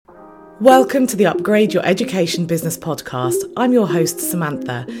Welcome to the Upgrade Your Education Business podcast. I'm your host,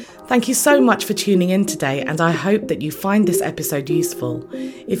 Samantha. Thank you so much for tuning in today, and I hope that you find this episode useful.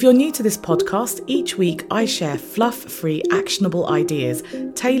 If you're new to this podcast, each week I share fluff-free, actionable ideas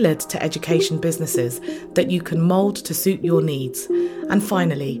tailored to education businesses that you can mould to suit your needs. And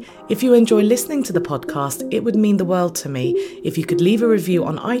finally, if you enjoy listening to the podcast, it would mean the world to me if you could leave a review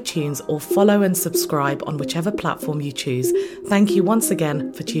on iTunes or follow and subscribe on whichever platform you choose. Thank you once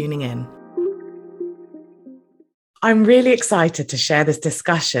again for tuning in. I'm really excited to share this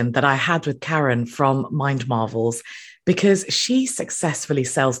discussion that I had with Karen from Mind Marvels because she successfully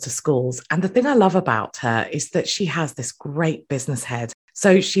sells to schools. And the thing I love about her is that she has this great business head.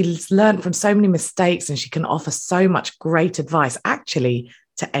 So she's learned from so many mistakes and she can offer so much great advice, actually,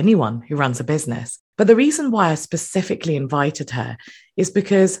 to anyone who runs a business. But the reason why I specifically invited her is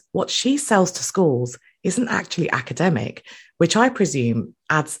because what she sells to schools isn't actually academic, which I presume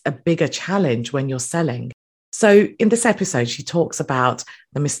adds a bigger challenge when you're selling. So in this episode, she talks about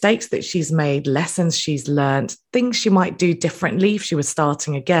the mistakes that she's made, lessons she's learned, things she might do differently if she was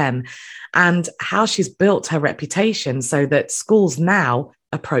starting again, and how she's built her reputation so that schools now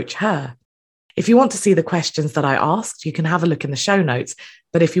approach her. If you want to see the questions that I asked, you can have a look in the show notes.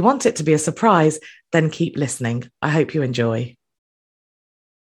 But if you want it to be a surprise, then keep listening. I hope you enjoy.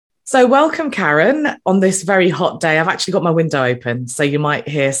 So welcome, Karen, on this very hot day. I've actually got my window open, so you might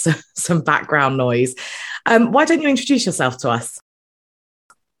hear some background noise. Why don't you introduce yourself to us?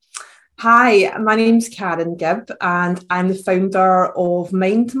 Hi, my name's Karen Gibb, and I'm the founder of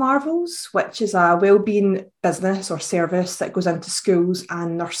Mind Marvels, which is a wellbeing business or service that goes into schools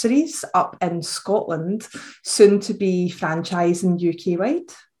and nurseries up in Scotland, soon to be franchising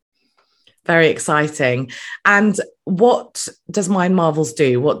UK-wide. Very exciting. And what does Mind Marvels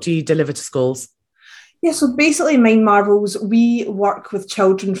do? What do you deliver to schools? Yeah, so basically Mind Marvels, we work with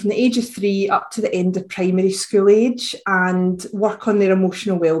children from the age of 3 up to the end of primary school age and work on their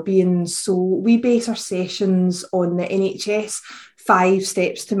emotional wellbeing. So we base our sessions on the NHS 5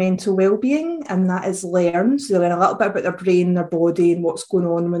 steps to mental wellbeing, and that is learn. So they learn a little bit about their brain, their body, and what's going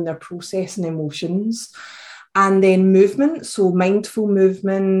on when they're processing emotions. And then movement, so mindful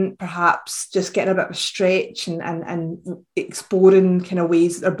movement, perhaps just getting a bit of a stretch and exploring kind of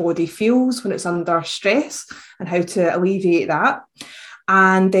ways that their body feels when it's under stress and how to alleviate that.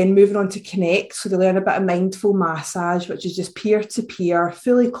 And then moving on to connect, so they learn a bit of mindful massage, which is just peer-to-peer,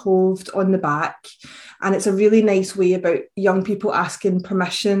 fully clothed on the back. And it's a really nice way about young people asking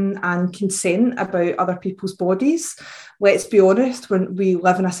permission and consent about other people's bodies. Let's be honest, when we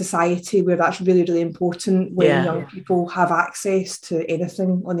live in a society where that's really, really important, when young people have access to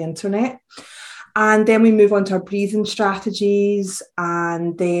anything on the internet. And then we move on to our breathing strategies,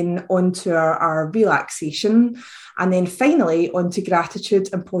 and then onto our relaxation, and then finally onto gratitude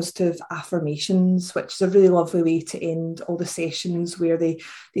and positive affirmations, which is a really lovely way to end all the sessions where they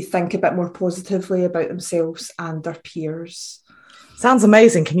think a bit more positively about themselves and their peers. Sounds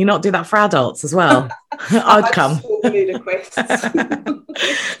amazing. Can you not do that for adults as well? I'd come. So many requests.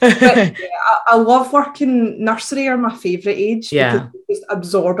 But I love working. Nursery are my favourite age because they just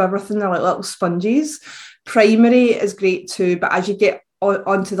absorb everything. They're like little sponges. Primary is great too, but as you get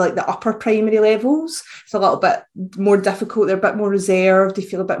onto like the upper primary levels, it's a little bit more difficult. They're a bit more reserved. They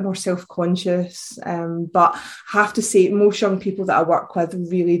feel a bit more self-conscious. But I have to say, most young people that I work with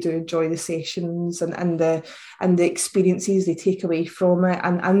really do enjoy the sessions and the experiences they take away from it,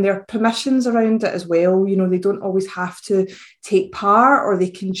 and their permissions around it as well. You know, they don't always have to take part, or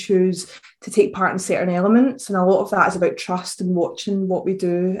they can choose to take part in certain elements. And a lot of that is about trust and watching what we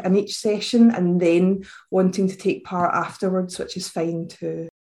do in each session and then wanting to take part afterwards, which is fine too.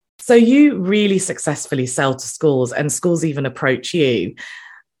 So you really successfully sell to schools, and schools even approach you.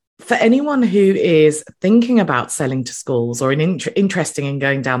 For anyone who is thinking about selling to schools or interested in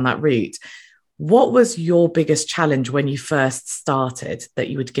going down that route, what was your biggest challenge when you first started that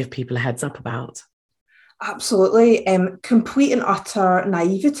you would give people a heads up about? Absolutely. Complete and utter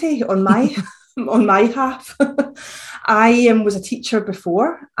naivety on my on my half. I was a teacher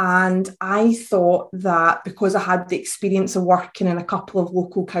before, and I thought that because I had the experience of working in a couple of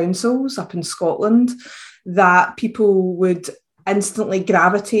local councils up in Scotland, that people would instantly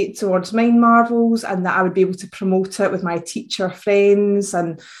gravitate towards Mind Marvels and that I would be able to promote it with my teacher friends.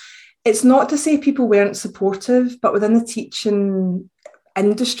 And it's not to say people weren't supportive, but within the teaching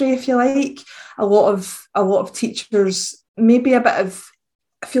industry, if you like, a lot of teachers, maybe a bit of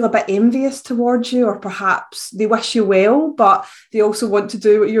feel a bit envious towards you, or perhaps they wish you well, but they also want to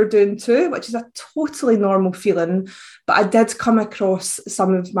do what you're doing too, which is a totally normal feeling. But I did come across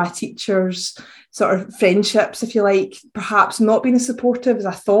some of my teachers' sort of friendships, if you like, perhaps not being as supportive as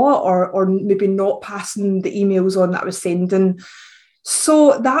I thought, or maybe not passing the emails on that I was sending.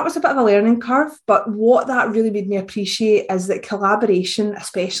 So that was a bit of a learning curve, but what that really made me appreciate is that collaboration,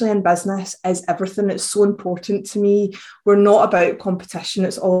 especially in business, is everything. It's so important to me. We're not about competition,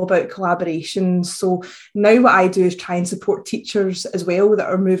 it's all about collaboration. So now what I do is try and support teachers as well that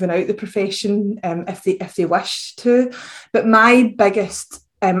are moving out the profession, if they wish to. But my biggest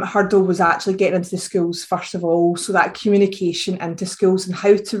hurdle was actually getting into the schools first of all. So that communication into schools and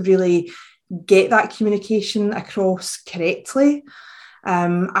how to really get that communication across correctly.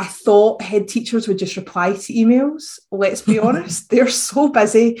 I thought head teachers would just reply to emails. Let's be honest, they're so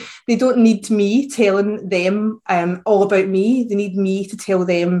busy. They don't need me telling them all about me. They need me to tell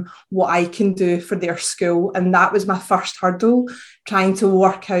them what I can do for their school. And that was my first hurdle, trying to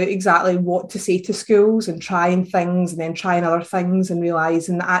work out exactly what to say to schools and trying things and then trying other things and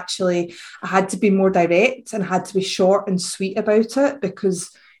realising that actually I had to be more direct and had to be short and sweet about it, because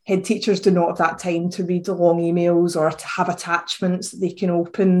head teachers do not have that time to read the long emails or to have attachments that they can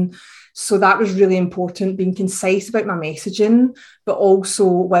open. So that was really important, being concise about my messaging, but also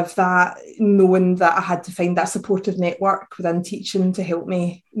with that, knowing that I had to find that supportive network within teaching to help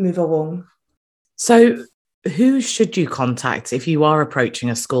me move along. So who should you contact if you are approaching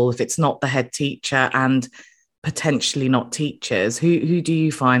a school, if it's not the head teacher and potentially not teachers? Who do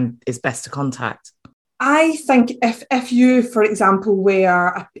you find is best to contact? I think if you, for example, were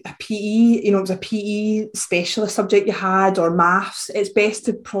a PE, it was a PE specialist subject you had, or maths, it's best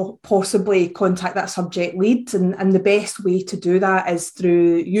to possibly contact that subject lead. And the best way to do that is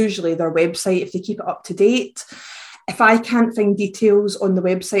through usually their website, if they keep it up to date. If I can't find details on the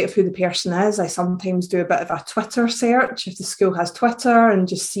website of who the person is, I sometimes do a bit of a Twitter search, if the school has Twitter, and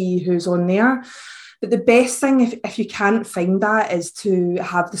just see who's on there. But the best thing, if you can't find that, is to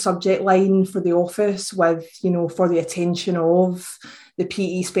have the subject line for the office with, for the attention of the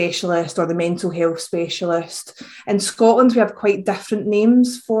PE specialist or the mental health specialist. In Scotland, we have quite different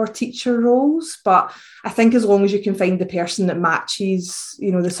names for teacher roles, but I think as long as you can find the person that matches,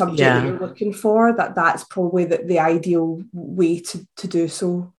 the subject that you're looking for, that's probably the ideal way to do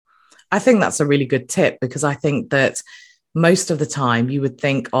so. I think that's a really good tip, because I think that most of the time you would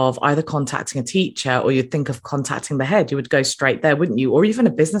think of either contacting a teacher or you'd think of contacting the head. You would go straight there, wouldn't you? Or even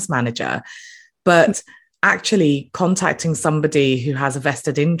a business manager. But actually contacting somebody who has a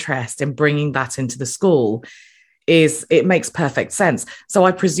vested interest in bringing that into the school it makes perfect sense. So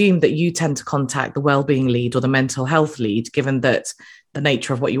I presume that you tend to contact the wellbeing lead or the mental health lead, given that the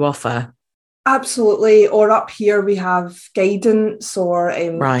nature of what you offer. Absolutely. Or up here we have guidance, or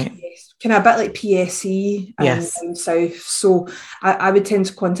right. Kind of a bit like PSE in South. So I would tend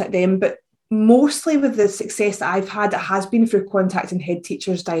to contact them. But mostly with the success that I've had, it has been through contacting head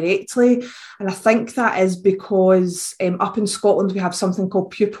teachers directly. And I think that is because up in Scotland, we have something called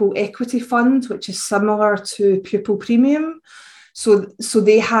Pupil Equity Fund, which is similar to Pupil Premium. So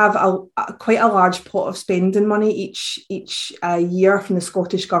they have quite a large pot of spending money each year from the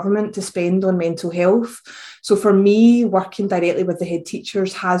Scottish Government to spend on mental health. So for me, working directly with the head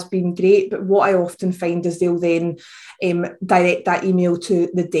teachers has been great. But what I often find is they'll then direct that email to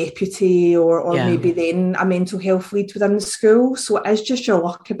the deputy or maybe then a mental health lead within the school. So it is just your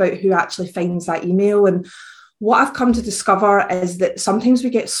luck about who actually finds that email. And what I've come to discover is that sometimes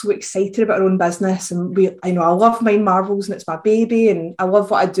we get so excited about our own business, and I love Mind Marvels and it's my baby and I love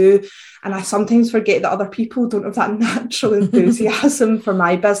what I do. And I sometimes forget that other people don't have that natural enthusiasm for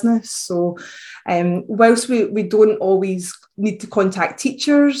my business. So whilst we don't always need to contact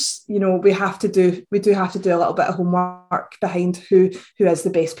teachers, we do have to do a little bit of homework behind who is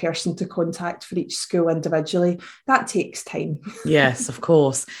the best person to contact for each school individually. That takes time. Yes, of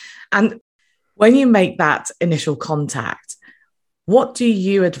course. And when you make that initial contact, what do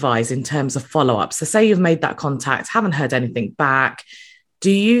you advise in terms of follow-up? So say you've made that contact, haven't heard anything back. Do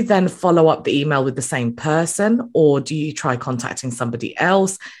you then follow up the email with the same person, or do you try contacting somebody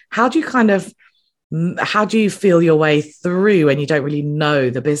else? How do you feel your way through when you don't really know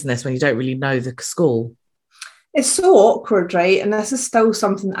the business, when you don't really know the school? It's so awkward, right? And this is still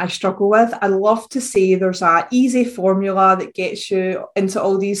something I struggle with. I love to say there's an easy formula that gets you into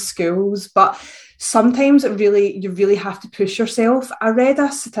all these schools, but sometimes you really have to push yourself. I read a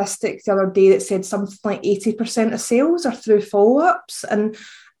statistic the other day that said something like 80% of sales are through follow-ups. And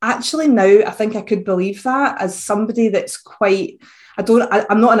actually now I think I could believe that, as somebody that's quite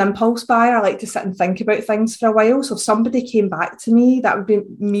I'm not an impulse buyer. I like to sit and think about things for a while. So if somebody came back to me, that would be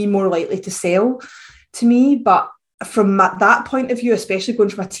me more likely to sell to me. But from that point of view, especially going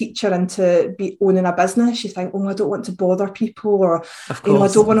from a teacher into owning a business, you think, oh, I don't want to bother people, or, I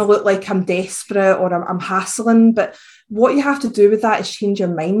don't want to look like I'm desperate or I'm hassling. But what you have to do with that is change your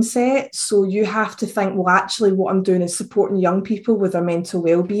mindset. So you have to think, well, actually what I'm doing is supporting young people with their mental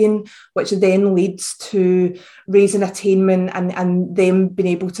well-being, which then leads to raising attainment and them being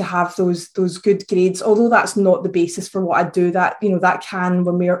able to have those good grades. Although that's not the basis for what I do, that, that can,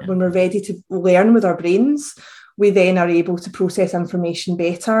 when we're ready to learn with our brains, we then are able to process information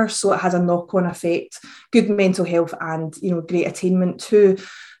better. So it has a knock-on effect, good mental health and, great attainment too.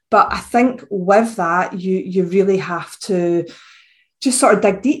 But I think with that, you really have to just sort of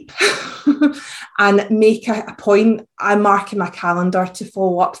dig deep and make a point. I mark in my calendar to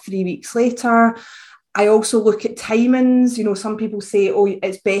follow up 3 weeks later. I also look at timings. Some people say, oh,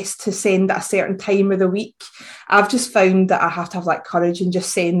 it's best to send at a certain time of the week. I've just found that I have to have that courage and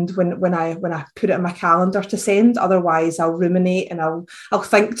just send when I put it in my calendar to send. Otherwise, I'll ruminate and I'll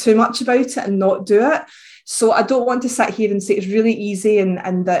think too much about it and not do it. So I don't want to sit here and say it's really easy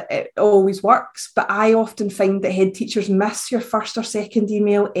and that it always works. But I often find that head teachers miss your first or second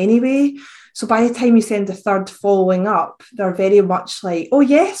email anyway. So by the time you send the third following up, they're very much like, oh,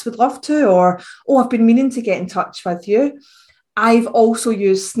 yes, would love to, or, oh, I've been meaning to get in touch with you. I've also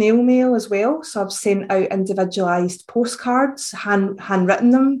used snail mail as well. So I've sent out individualised postcards,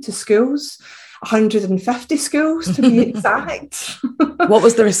 handwritten them to schools, 150 schools to be exact. What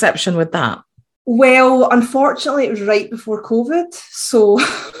was the reception with that? Well, unfortunately, it was right before COVID. So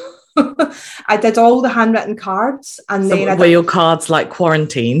I did all the handwritten cards. And so then were your cards like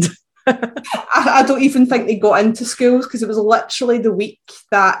quarantined? I don't even think they got into schools because it was literally the week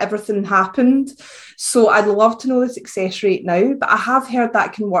that everything happened. So I'd love to know the success rate now, but I have heard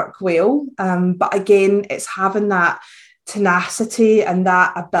that can work well. But again, it's having that tenacity and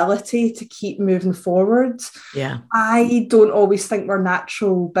that ability to keep moving forward. Yeah. I don't always think we're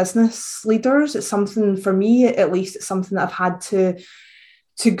natural business leaders. It's something, for me at least, it's something that I've had to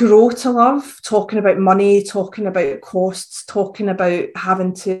grow to love, talking about money, talking about costs, talking about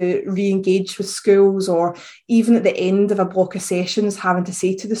having to re-engage with schools, or even at the end of a block of sessions having to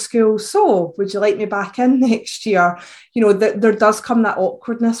say to the school, so would you like me back in next year? There does come that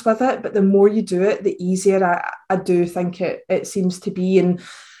awkwardness with it, but the more you do it, the easier I do think it seems to be. And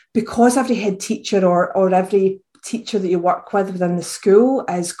because every head teacher or every teacher that you work with within the school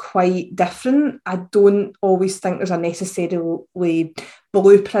is quite different, I don't always think there's a necessarily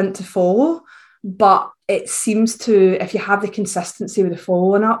blueprint to follow, but it seems to, if you have the consistency with the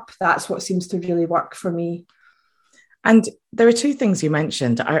following up, that's what seems to really work for me. And there are two things you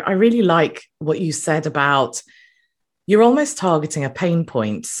mentioned. I really like what you said about you're almost targeting a pain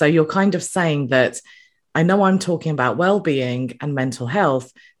point. So you're kind of saying that I know I'm talking about well-being and mental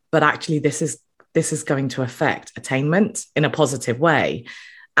health, but actually this is going to affect attainment in a positive way.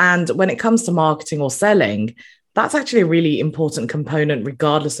 And when it comes to marketing or selling, that's actually a really important component,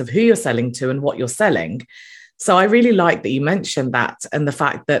 regardless of who you're selling to and what you're selling. So I really like that you mentioned that, and the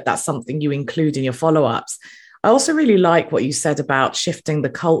fact that that's something you include in your follow-ups. I also really like what you said about shifting the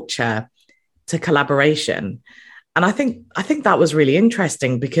culture to collaboration. And I think that was really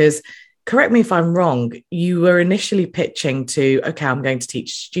interesting because, correct me if I'm wrong, you were initially pitching to, okay, I'm going to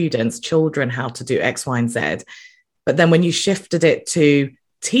teach students, children, how to do X, Y, and Z. But then when you shifted it to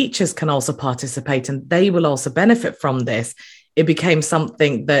teachers can also participate and they will also benefit from this, it became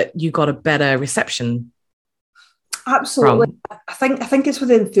something that you got a better reception. Absolutely. I think it's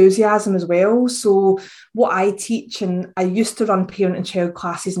with enthusiasm as well. So what I teach, and I used to run parent and child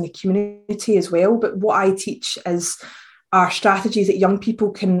classes in the community as well, but what I teach is are strategies that young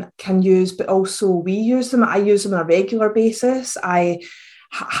people can use, but also we use them. I use them on a regular basis. I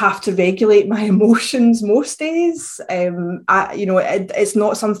have to regulate my emotions most days. It's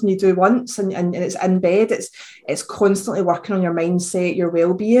not something you do once and it's in bed. It's constantly working on your mindset, your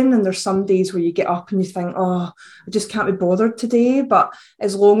well-being. And there's some days where you get up and you think, oh, I just can't be bothered today. But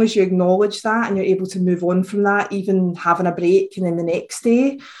as long as you acknowledge that and you're able to move on from that, even having a break and then the next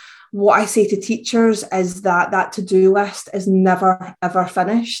day, what I say to teachers is that to-do list is never, ever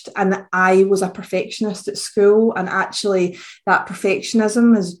finished. And I was a perfectionist at school, and actually that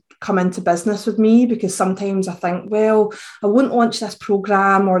perfectionism has come into business with me, because sometimes I think, well, I won't launch this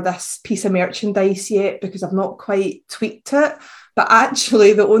programme or this piece of merchandise yet because I've not quite tweaked it. But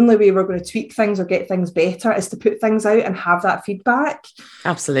actually, the only way we're going to tweak things or get things better is to put things out and have that feedback.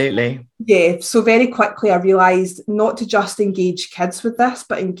 Absolutely. Yeah, so very quickly I realised not to just engage kids with this,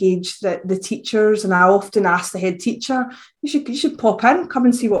 but engage the teachers. And I often ask the head teacher, you should pop in, come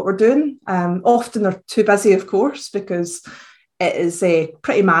and see what we're doing. Often they're too busy, of course, because it is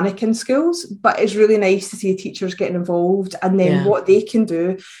pretty manic in schools, but it's really nice to see teachers getting involved. And then what they can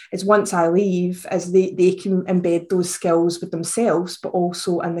do is, once I leave, is they can embed those skills with themselves, but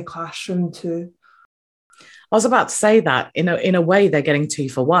also in the classroom too. I was about to say that in a way they're getting 2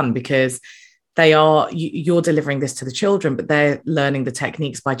 for 1, because you're delivering this to the children, but they're learning the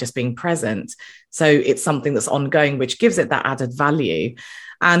techniques by just being present. So it's something that's ongoing, which gives it that added value.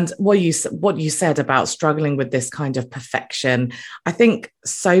 And what you said about struggling with this kind of perfection, I think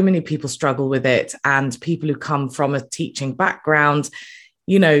so many people struggle with it. And people who come from a teaching background,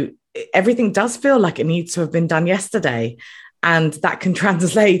 everything does feel like it needs to have been done yesterday. And that can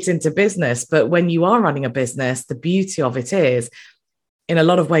translate into business. But when you are running a business, the beauty of it is, in a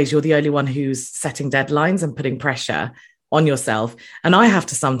lot of ways, you're the only one who's setting deadlines and putting pressure on yourself. And I have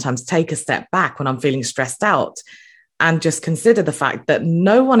to sometimes take a step back when I'm feeling stressed out and just consider the fact that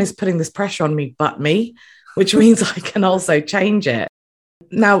no one is putting this pressure on me but me, which means I can also change it.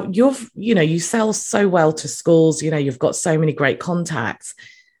 Now, you sell so well to schools, you've got so many great contacts.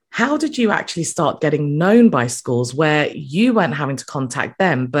 How did you actually start getting known by schools where you weren't having to contact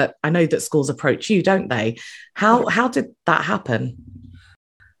them, but I know that schools approach you, don't they? How did that happen?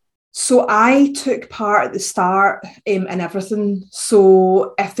 So I took part at the start in everything.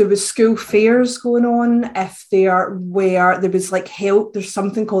 So if there was school fairs going on, if there was there's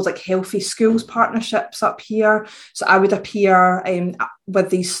something called Healthy Schools partnerships up here. So I would appear with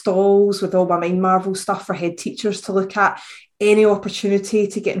these stalls with all my Mind Marvel stuff for head teachers to look at. Any opportunity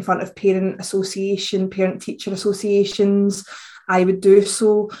to get in front of parent teacher associations, I would do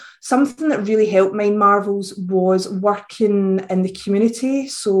so. Something that really helped Mind Marvels was working in the community.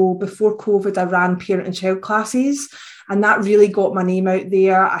 So before COVID, I ran parent and child classes, and that really got my name out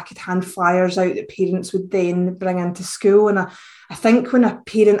there. I could hand flyers out that parents would then bring into school. And I think when a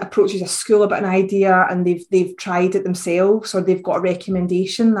parent approaches a school about an idea and they've tried it themselves, or they've got a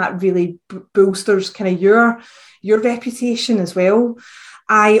recommendation, that really bolsters kind of your reputation as well.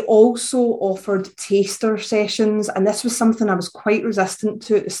 I also offered taster sessions, and this was something I was quite resistant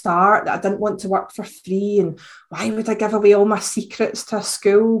to at the start, that I didn't want to work for free, and why would I give away all my secrets to a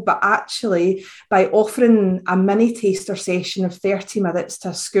school? But actually, by offering a mini taster session of 30 minutes to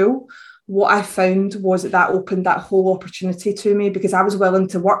a school, what I found was that opened that whole opportunity to me, because I was willing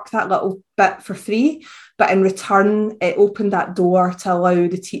to work that little bit for free. But in return, it opened that door to allow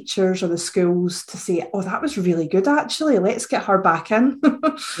the teachers or the schools to say, oh, that was really good, actually. Let's get her back in.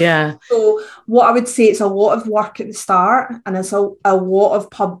 Yeah. So what I would say, it's a lot of work at the start, and it's a lot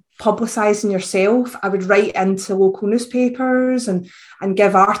of publicising yourself. I would write into local newspapers and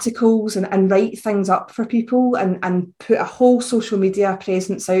give articles and write things up for people and put a whole social media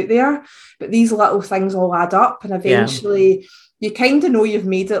presence out there. But these little things all add up, and eventually you kind of know you've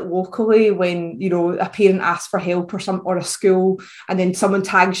made it locally when, a parent asks for help or a school, and then someone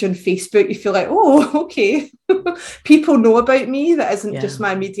tags you on Facebook. You feel like, oh, okay, people know about me. That isn't just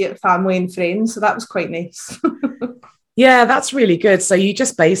my immediate family and friends. So that was quite nice. Yeah, that's really good. So you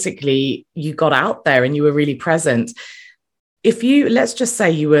just you got out there and you were really present. Let's just say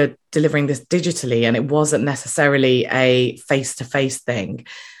you were delivering this digitally and it wasn't necessarily a face-to-face thing,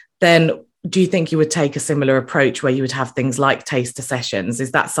 then do you think you would take a similar approach where you would have things like taster sessions?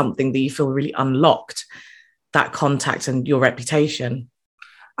 Is that something that you feel really unlocked that contact and your reputation?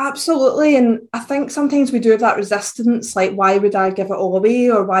 Absolutely. And I think sometimes we do have that resistance, like, why would I give it all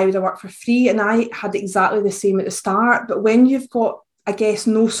away, or why would I work for free? And I had exactly the same at the start. But when you've got, I guess,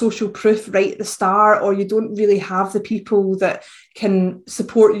 no social proof right at the start, or you don't really have the people that can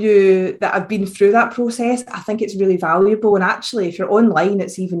support you that have been through that process, I think it's really valuable. And actually, if you're online,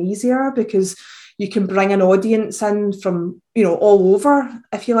 it's even easier, because you can bring an audience in from, all over,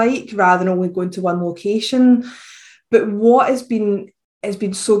 if you like, rather than only going to one location. But what has been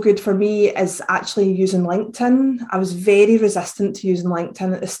so good for me is actually using LinkedIn. I was very resistant to using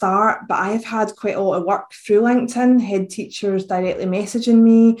LinkedIn at the start, but I have had quite a lot of work through LinkedIn, head teachers directly messaging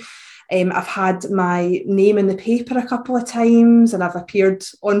me. I've had my name in the paper a couple of times, and I've appeared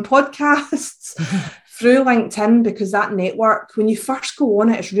on podcasts through LinkedIn, because that network, when you first go on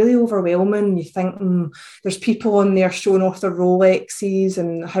it, it's really overwhelming. You think, there's people on there showing off their Rolexes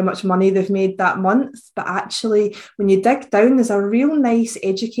and how much money they've made that month. But actually, when you dig down, there's a real nice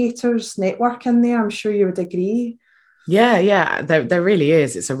educators network in there. I'm sure you would agree. Yeah, there really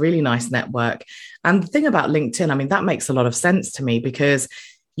is. It's a really nice network. And the thing about LinkedIn, I mean, that makes a lot of sense to me because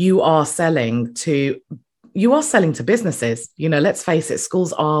you are selling to businesses. Let's face it,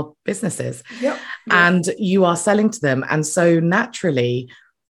 schools are businesses. Yep. And you are selling to them. And so naturally,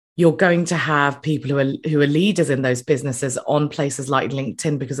 you're going to have people who are leaders in those businesses on places like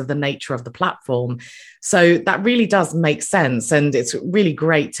LinkedIn because of the nature of the platform. So that really does make sense. And it's really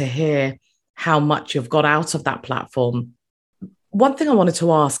great to hear how much you've got out of that platform. One thing I wanted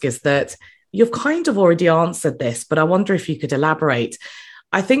to ask is that you've kind of already answered this, but I wonder if you could elaborate.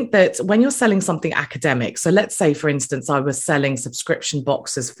 I think that when you're selling something academic, so let's say, for instance, I was selling subscription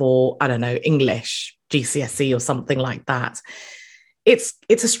boxes for, I don't know, English, GCSE or something like that. It's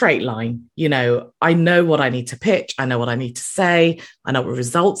a straight line. I know what I need to pitch. I know what I need to say. I know what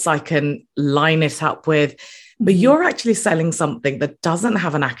results I can line it up with. But you're actually selling something that doesn't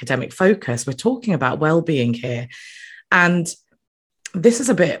have an academic focus. We're talking about well-being here. And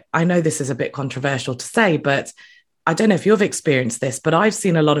I know this is a bit controversial to say, but I don't know if you've experienced this, but I've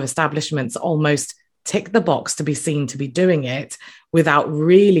seen a lot of establishments almost tick the box to be seen to be doing it without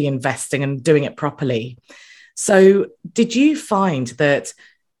really investing and doing it properly. So did you find that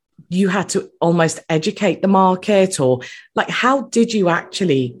you had to almost educate the market, or like, how did you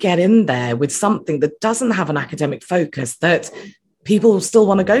actually get in there with something that doesn't have an academic focus that people still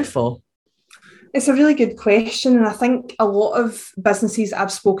want to go for? It's a really good question. And I think a lot of businesses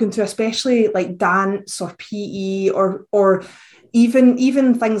I've spoken to, especially like dance or PE or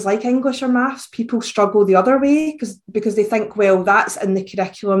even things like English or maths, people struggle the other way because they think, well, that's in the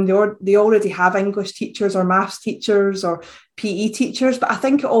curriculum. They already have English teachers or maths teachers or PE teachers. But I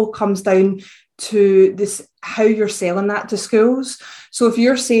think it all comes down to this, how you're selling that to schools. So if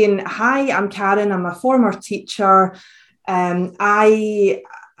you're saying, hi, I'm Karen, I'm a former teacher,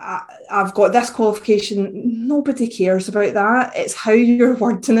 I've got this qualification, nobody cares about that. It's how you're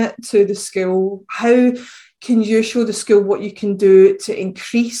wording it to the school. How can you show the school what you can do to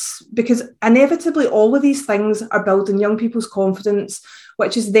increase? Because inevitably all of these things are building young people's confidence,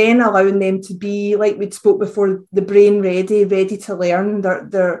 which is then allowing them to be, like we spoke before, the brain ready to learn.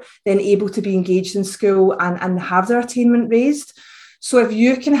 They're then able to be engaged in school and have their attainment raised. So if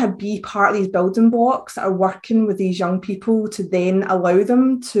you can be part of these building blocks that are working with these young people to then allow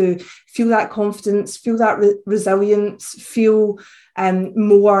them to feel that confidence, feel that resilience, feel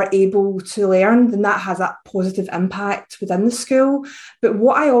more able to learn, then that has that positive impact within the school. But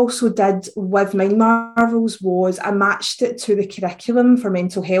what I also did with Mind Marvels was I matched it to the curriculum for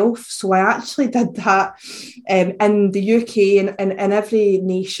mental health. So I actually did that in the UK and in every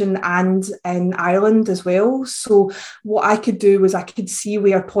nation and in Ireland as well. So what I could do was I could see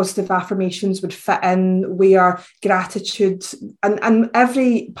where positive affirmations would fit in, where gratitude, and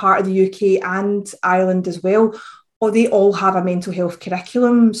every part of the UK and Ireland as well, or they all have a mental health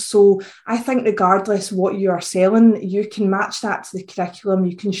curriculum. So I think regardless what you are selling, you can match that to the curriculum,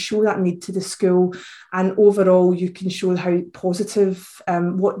 you can show that need to the school, and overall you can show how positive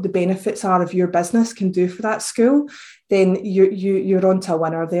what the benefits are of your business can do for that school. Then you're on to a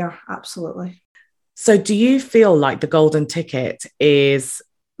winner there, absolutely. So do you feel like the golden ticket is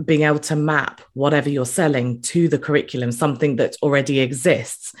being able to map whatever you're selling to the curriculum, something that already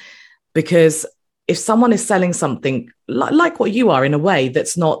exists? Because if someone is selling something like what you are in a way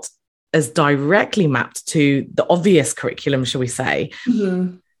that's not as directly mapped to the obvious curriculum, shall we say,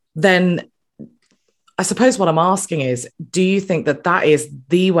 then I suppose what I'm asking is, do you think that is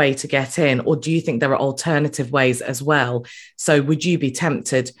the way to get in, or do you think there are alternative ways as well? So would you be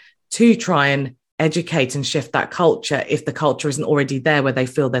tempted to try and educate and shift that culture if the culture isn't already there where they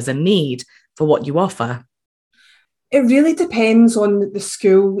feel there's a need for what you offer? It really depends on the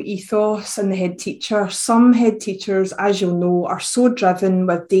school ethos and the head teacher. Some head teachers, as you'll know, are so driven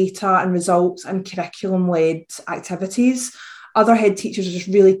with data and results and curriculum-led activities. Other head teachers are just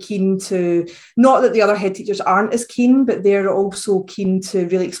really keen to, not that the other head teachers aren't as keen, but they're also keen to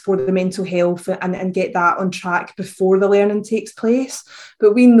really explore the mental health and get that on track before the learning takes place.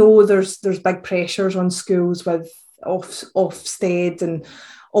 But we know there's big pressures on schools with Ofsted and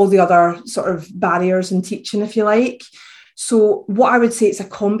all the other sort of barriers in teaching, if you like. So what I would say, it's a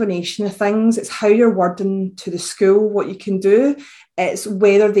combination of things. It's how you're wording to the school what you can do. It's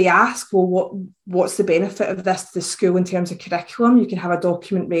whether they ask, well, what's the benefit of this to the school in terms of curriculum? You can have a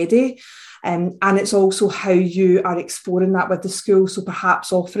document ready. And it's also how you are exploring that with the school. So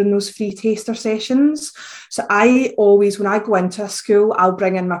perhaps offering those free taster sessions. So I always, when I go into a school, I'll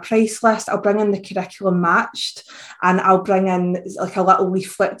bring in my price list, I'll bring in the curriculum matched, and I'll bring in like a little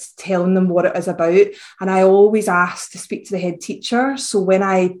leaflet telling them what it is about. And I always ask to speak to the head teacher. So when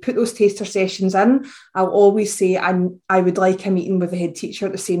I put those taster sessions in, I'll always say I would like a meeting with the head teacher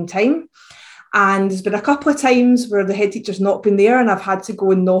at the same time. And there's been a couple of times where the head teacher's not been there and I've had to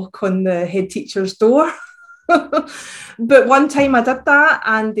go and knock on the head teacher's door. But one time I did that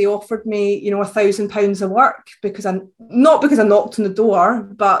and they offered me, £1,000 of work not because I knocked on the door,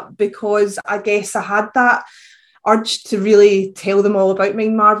 but because I guess I had that urge to really tell them all about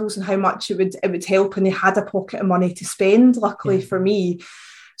Mind Marvels and how much it would help, and they had a pocket of money to spend, luckily for me.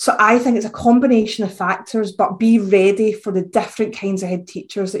 So I think it's a combination of factors, but be ready for the different kinds of head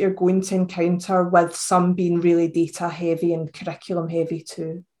teachers that you're going to encounter, with some being really data heavy and curriculum heavy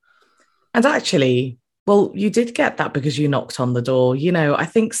too. And actually, well, you did get that because you knocked on the door. I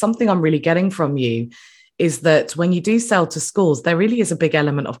think something I'm really getting from you is that when you do sell to schools, there really is a big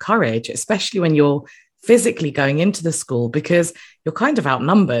element of courage, especially when you're physically going into the school, because you're kind of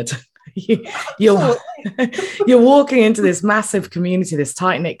outnumbered. You're walking into this massive community, this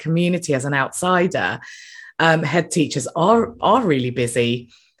tight-knit community as an outsider. Head teachers are really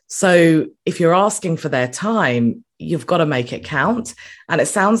busy. So if you're asking for their time, you've got to make it count. And it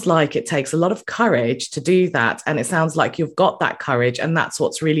sounds like it takes a lot of courage to do that. And it sounds like you've got that courage. And that's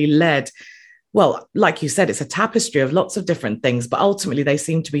what's really led. Well, like you said, it's a tapestry of lots of different things, but ultimately they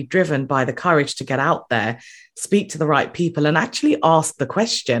seem to be driven by the courage to get out there, speak to the right people, and actually ask the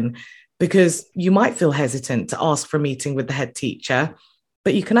question, because you might feel hesitant to ask for a meeting with the head teacher,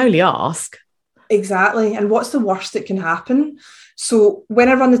 but you can only ask. Exactly. And what's the worst that can happen? So when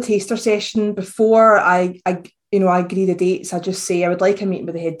I run the taster session, before I agree the dates, I just say I would like a meeting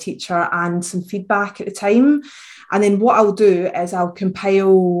with the head teacher and some feedback at the time. And then what I'll do is I'll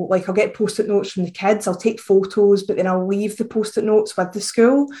compile, I'll get Post-it notes from the kids, I'll take photos, but then I'll leave the Post-it notes with the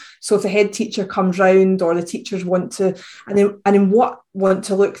school. So if the head teacher comes round or the teachers want to, and then want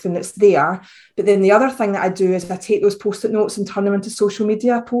to look, then it's there. But then the other thing that I do is I take those Post-it notes and turn them into social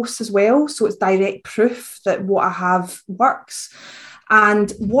media posts as well. So it's direct proof that what I have works.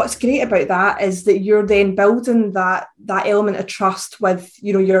 And what's great about that is that you're then building that element of trust with,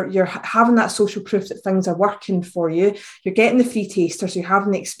 you're having that social proof that things are working for you. You're getting the free taster, so you're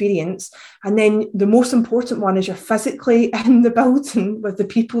having the experience. And then the most important one is you're physically in the building with the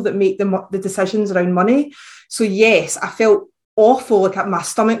people that make the decisions around money. So yes, I felt awful, my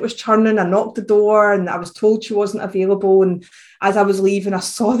stomach was churning. I knocked the door and I was told she wasn't available, and as I was leaving I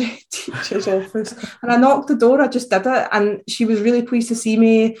saw the teacher's office and I knocked the door. I just did it, and she was really pleased to see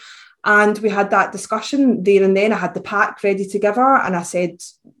me, and we had that discussion there and then. I had the pack ready to give her and I said,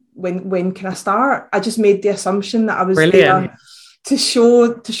 when can I start? I just made the assumption that I was there to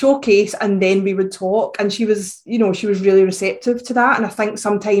showcase, and then we would talk. And she was really receptive to that. And I think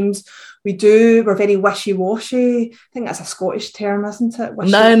sometimes we're very wishy-washy. I think that's a Scottish term, isn't it?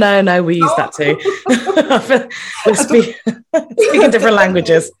 No, we use that too. We're speaking different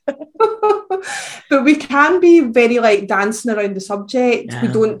languages. But we can be very dancing around the subject. Yeah. We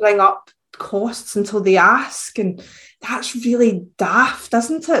don't bring up costs until they ask, and that's really daft,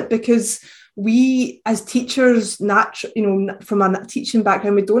 isn't it? Because we as teachers, from a teaching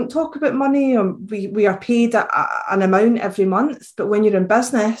background, we don't talk about money. We are paid an amount every month, but when you're in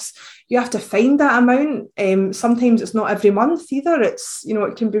business, you have to find that amount. Sometimes it's not every month either. It's,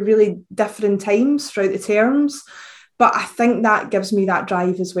 it can be really different times throughout the terms. But I think that gives me that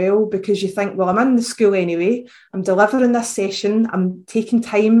drive as well, because you think, well, I'm in the school anyway, I'm delivering this session, I'm taking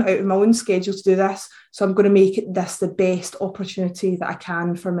time out of my own schedule to do this, so I'm going to make this the best opportunity that I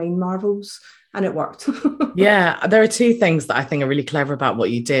can for Mind Marvels. And it worked. Yeah, there are two things that I think are really clever about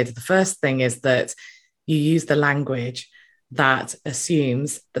what you did. The first thing is that you use the language that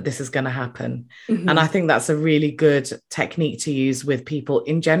assumes that this is going to happen. Mm-hmm. And I think that's a really good technique to use with people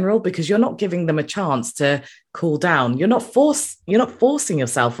in general, because you're not giving them a chance to cool down. You're not forcing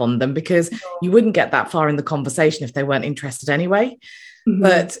yourself on them, because you wouldn't get that far in the conversation if they weren't interested anyway. Mm-hmm.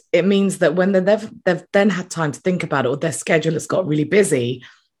 But it means that when they've then had time to think about it, or their schedule has got really busy,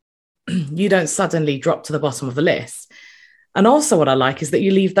 you don't suddenly drop to the bottom of the list. And also what I like is that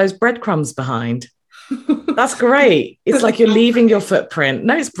you leave those breadcrumbs behind. That's great. It's like you're leaving your footprint.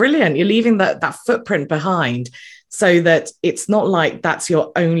 No, it's brilliant. You're leaving that footprint behind, so that it's not like that's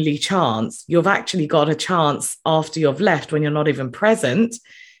your only chance. You've actually got a chance after you've left, when you're not even present.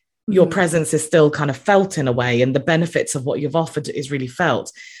 Your presence is still kind of felt in a way, and the benefits of what you've offered is really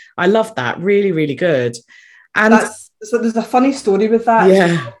felt. I love that. Really, really good. And So there's a funny story with that as Yeah.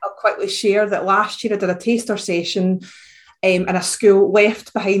 well. I'll quickly share that last year I did a taster session in a school,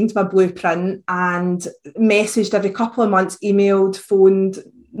 left behind my blueprint and messaged every couple of months, emailed, phoned,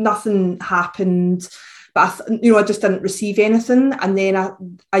 nothing happened. But I just didn't receive anything. And then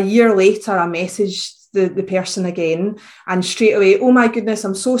a year later, I messaged the person again, and straight away, oh my goodness,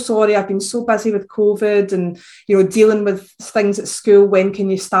 I'm so sorry, I've been so busy with COVID and dealing with things at school, when can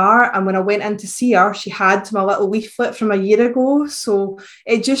you start? And when I went in to see her, she had my little leaflet from a year ago. So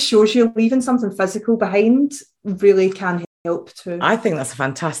it just shows you leaving something physical behind really can help too. I think that's a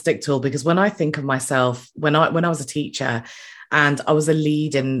fantastic tool, because when I think of myself, when I was a teacher and I was a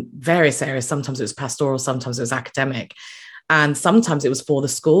lead in various areas, sometimes it was pastoral, sometimes it was academic, and sometimes it was for the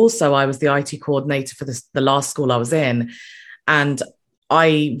school. So I was the IT coordinator for the last school I was in. And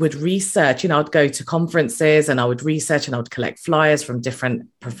I would research, I'd go to conferences and I would research and I would collect flyers from different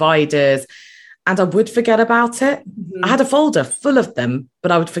providers, and I would forget about it. I had a folder full of them,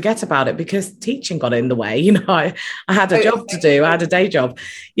 but I would forget about it because teaching got in the way. I had a job to do. I had a day job.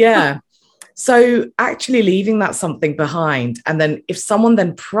 Yeah. So actually leaving that something behind. And then if someone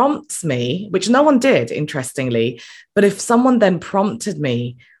then prompts me, which no one did, interestingly, but if someone then prompted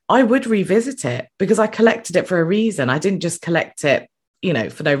me, I would revisit it because I collected it for a reason. I didn't just collect it,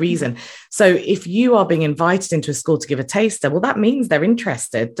 for no reason. So if you are being invited into a school to give a taster, well, that means they're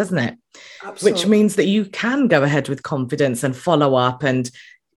interested, doesn't it? Absolutely. Which means that you can go ahead with confidence and follow up and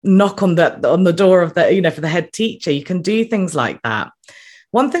knock on the door of for the head teacher. You can do things like that.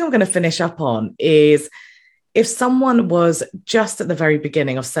 One thing I'm going to finish up on is if someone was just at the very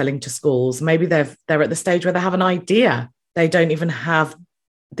beginning of selling to schools, maybe they're at the stage where they have an idea, they don't even have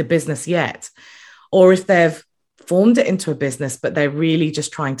the business yet, or if they've formed it into a business, but they're really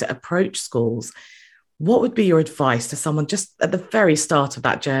just trying to approach schools, what would be your advice to someone just at the very start of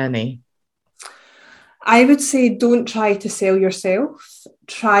that journey? I would say don't try to sell yourself.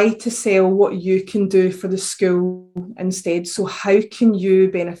 Try to sell what you can do for the school instead. So how can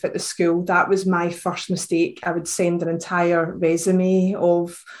you benefit the school? That was my first mistake. I would send an entire resume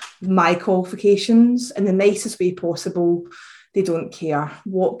of my qualifications in the nicest way possible. They don't care.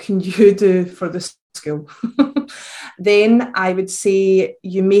 What can you do for the school? Then I would say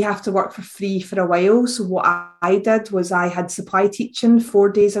you may have to work for free for a while. So what I did was I had supply teaching 4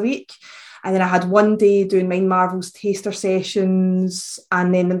 days a week. And then I had one day doing Mind Marvel's taster sessions.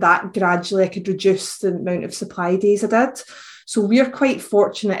 And then that gradually I could reduce the amount of supply days I did. So we're quite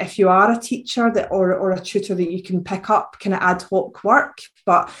fortunate if you are a teacher or a tutor that you can pick up kind of ad hoc work.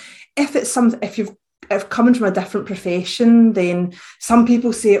 But if coming from a different profession, then some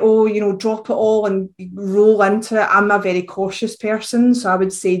people say, drop it all and roll into it. I'm a very cautious person. So I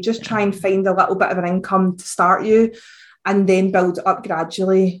would say just try and find a little bit of an income to start you, and then build it up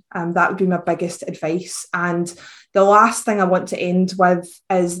gradually. That would be my biggest advice. And the last thing I want to end with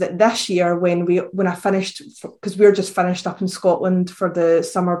is that this year, when I finished, because we're just finished up in Scotland for the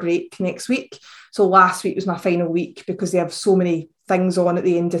summer break next week. So last week was my final week because they have so many things on at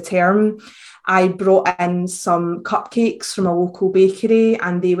the end of term. I brought in some cupcakes from a local bakery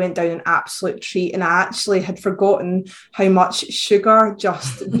and they went down an absolute treat. And I actually had forgotten how much sugar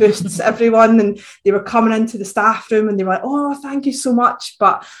just boosts everyone. And they were coming into the staff room and they were like, oh, thank you so much.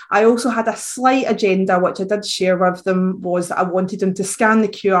 But I also had a slight agenda, which I did share with them, was that I wanted them to scan the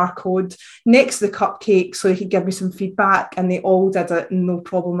QR code next to the cupcake so they could give me some feedback. And they all did it, no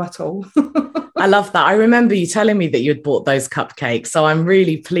problem at all. I love that. I remember you telling me that you'd bought those cupcakes. So I'm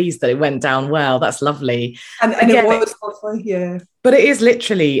really pleased that it went down well. That's lovely. And again, it was lovely, yeah. But it is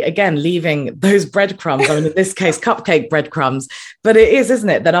literally, again, leaving those breadcrumbs. I mean, in this case, cupcake breadcrumbs. But it is, isn't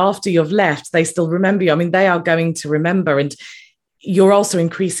it, that after you've left, they still remember you. I mean, they are going to remember. And you're also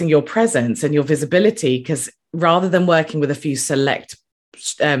increasing your presence and your visibility, because rather than working with a few select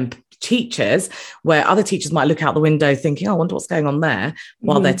teachers, where other teachers might look out the window thinking, oh, I wonder what's going on there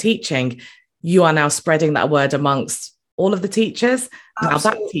while they're teaching, you are now spreading that word amongst all of the teachers. Absolutely.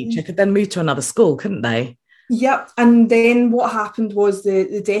 Now that teacher could then move to another school, couldn't they? Yep. And then what happened was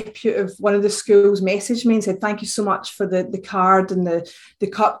the deputy of one of the schools messaged me and said, thank you so much for the card and the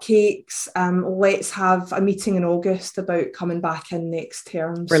cupcakes. Let's have a meeting in August about coming back in next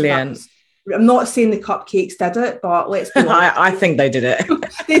term. Brilliant. So I'm not saying the cupcakes did it, but let's be honest. I think they did it.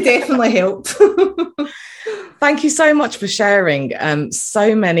 They definitely helped. Thank you so much for sharing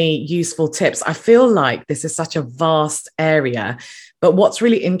so many useful tips. I feel like this is such a vast area, but what's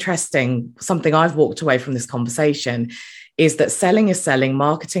really interesting, something I've walked away from this conversation, is that selling is selling,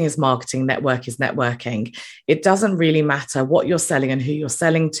 marketing is marketing, network is networking. It doesn't really matter what you're selling and who you're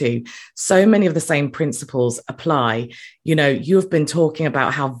selling to. So many of the same principles apply. You know, you've been talking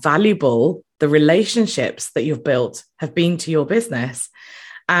about how valuable the relationships that you've built have been to your business.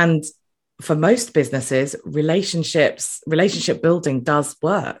 And for most businesses, relationship building does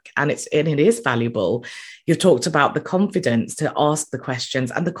work, and it is valuable. You've talked about the confidence to ask the questions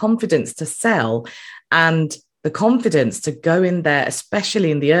and the confidence to sell and the confidence to go in there,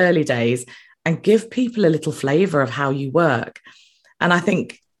 especially in the early days, and give people a little flavor of how you work. And I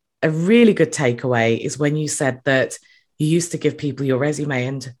think a really good takeaway is when you said that you used to give people your resume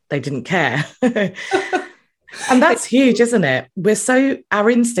and they didn't care. And that's huge, isn't it? Our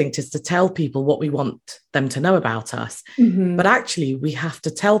instinct is to tell people what we want them to know about us. Mm-hmm. But actually, we have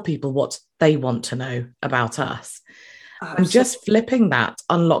to tell people what they want to know about us. Absolutely. And just flipping that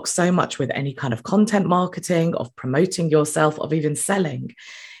unlocks so much with any kind of content marketing, of promoting yourself, of even selling.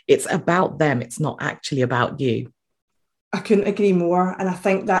 It's about them. It's not actually about you. I couldn't agree more. And I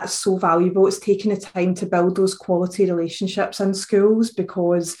think that's so valuable. It's taking the time to build those quality relationships in schools,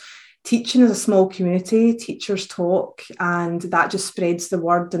 because teaching is a small community. Teachers talk, and that just spreads the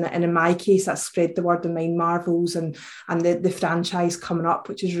word. And in my case, that spread the word of Mind Marvels and the franchise coming up,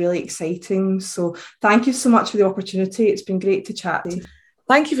 which is really exciting. So thank you so much for the opportunity. It's been great to chat to you.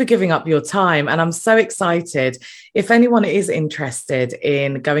 Thank you for giving up your time. And I'm so excited. If anyone is interested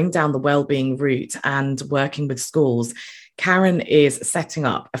in going down the wellbeing route and working with schools, Karen is setting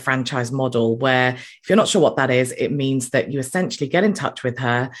up a franchise model where, if you're not sure what that is, it means that you essentially get in touch with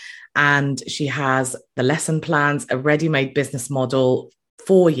her and she has the lesson plans, a ready-made business model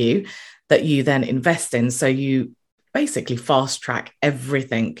for you that you then invest in. So you basically fast track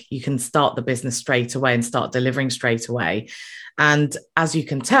everything. You can start the business straight away and start delivering straight away. And as you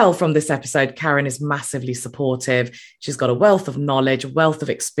can tell from this episode, Karen is massively supportive. She's got a wealth of knowledge, a wealth of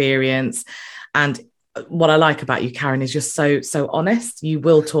experience. And what I like about you, Karen, is you're so honest. You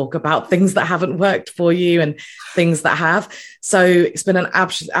will talk about things that haven't worked for you and things that have. So it's been an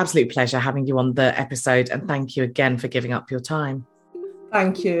absolute pleasure having you on the episode. And thank you again for giving up your time.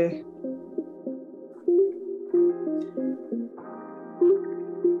 Thank you.